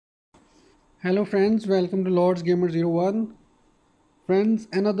Hello friends, welcome to Lords Gamer 01. Friends,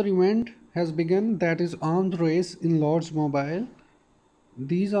 another event has begun, that is Arms Race in Lords Mobile.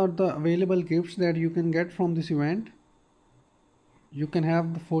 These are the available gifts that you can get from this event. You can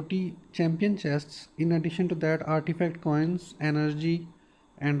have the 40 champion chests. In addition to that, artifact coins, energy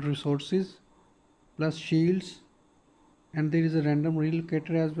and resources, plus shields, and there is a random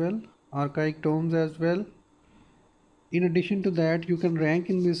relocator as well, archaic tomes as well. In addition to that, you can rank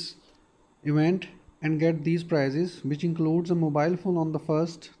in this event and get these prizes, which includes a mobile phone on the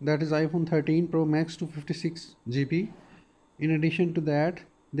first, that is iPhone 13 Pro Max 256 GB. In addition to that,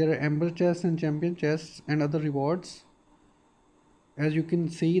 there are Ember chests and champion chests and other rewards. As you can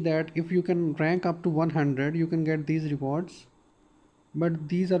see that if you can rank up to 100, you can get these rewards, but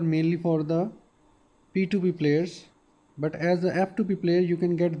these are mainly for the P2P players. But as a F2P player, you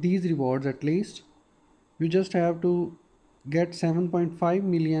can get these rewards at least. You just have to get 7.5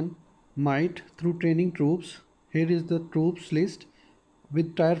 million might through training troops. Here is the troops list.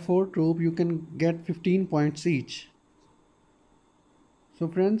 With tier 4 troop you can get 15 points each. So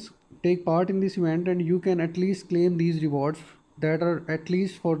friends, take part in this event and you can at least claim these rewards that are at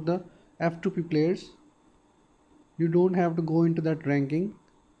least for the F2P players. You don't have to go into that ranking.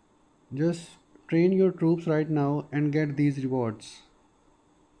 Just train your troops right now and get these rewards.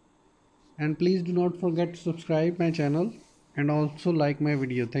 And please do not forget to subscribe my channel and also like my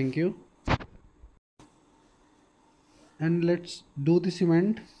video. Thank you. And let's do this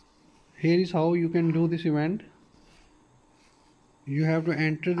event. Here is how you can do this event. You have to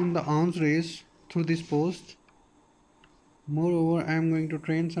enter in the arms race through this post. Moreover, I am going to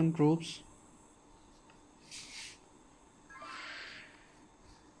train some troops.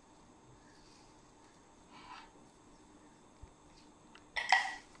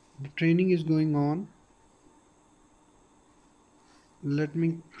 The training is going on. Let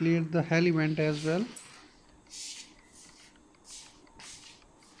me clear the hell event as well.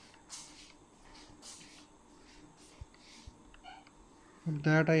 For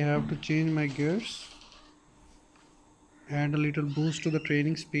that I have to change my gears, add a little boost to the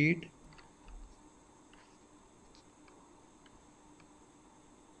training speed.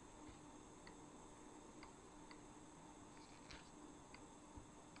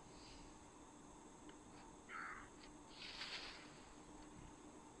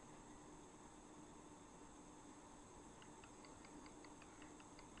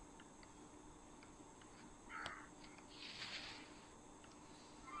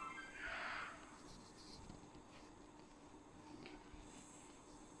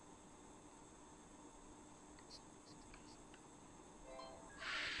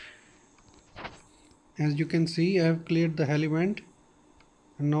 As you can see, I have cleared the hell event.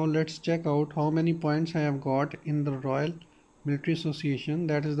 And now let's check out how many points I have got in the Royal Military Association,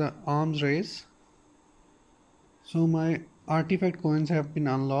 that is the arms race. So my artifact coins have been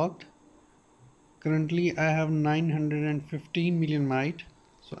unlocked. Currently I have 915 million might,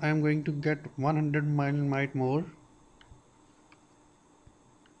 so I am going to get 100 million might more.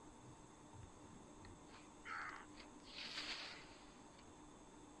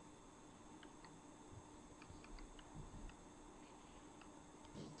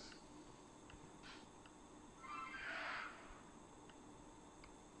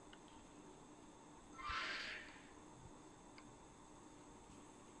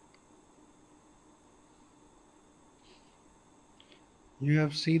 You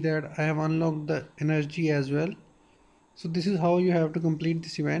have seen that I have unlocked the energy as well. So this is how you have to complete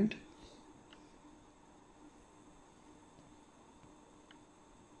this event.